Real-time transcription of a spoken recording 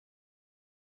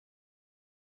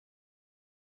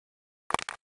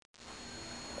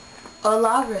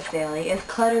Olagrosale is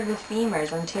cluttered with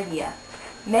femurs and tibia,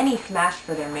 many smashed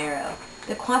for their marrow.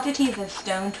 The quantities of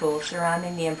stone tools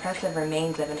surrounding the impressive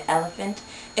remains of an elephant,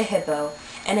 a hippo,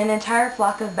 and an entire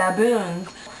flock of baboons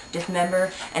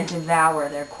dismember and devour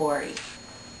their quarry.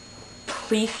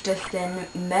 Pleistocene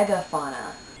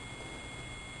megafauna.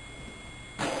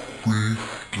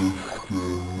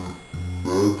 Pleistocene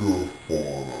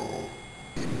megafauna.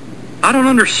 I don't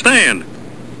understand.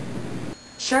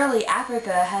 Surely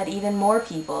Africa had even more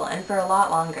people, and for a lot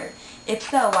longer. If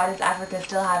so, why does Africa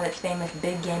still have its famous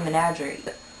big game menagerie?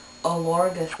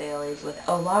 Olorgesales with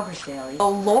Olagrosale.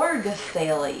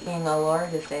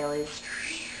 Olorgesales.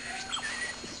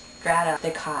 Strata the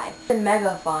Kai. The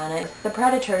megafauna, the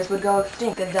predators would go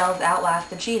extinct. Gazelles outlast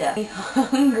the cheetah.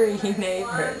 Hungry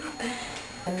neighbors.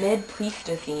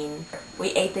 Mid-Pleistocene,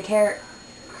 we ate the carrion.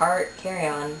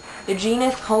 The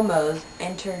genus Homos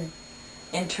interregna.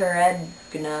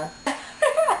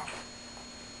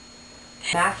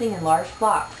 Massing in large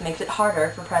flocks makes it harder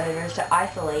for predators to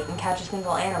isolate and catch a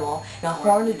single animal. A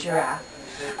horned giraffe,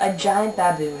 a giant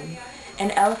baboon, an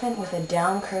elephant with a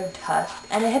down-curved tusk,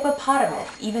 and a hippopotamus,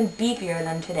 even beefier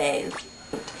than today's.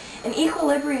 An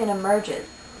equilibrium emerges.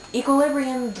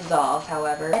 Equilibrium dissolves,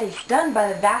 however. Eddie, stunned by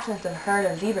the vastness of herd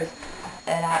of zebras,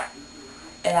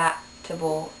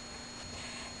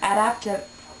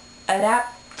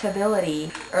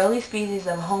 adaptability, early species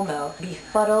of Homo,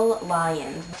 befuddle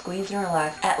lions, squeeze and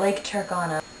relax at Lake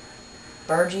Turkana,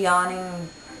 burgeoning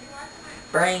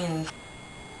brains.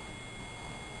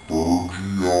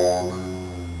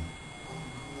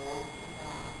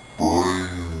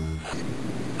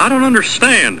 I don't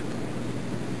understand.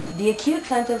 The acute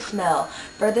sense of smell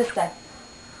for the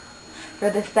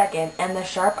second, and the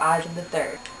sharp eyes of the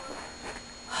third.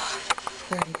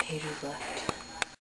 30 pages left.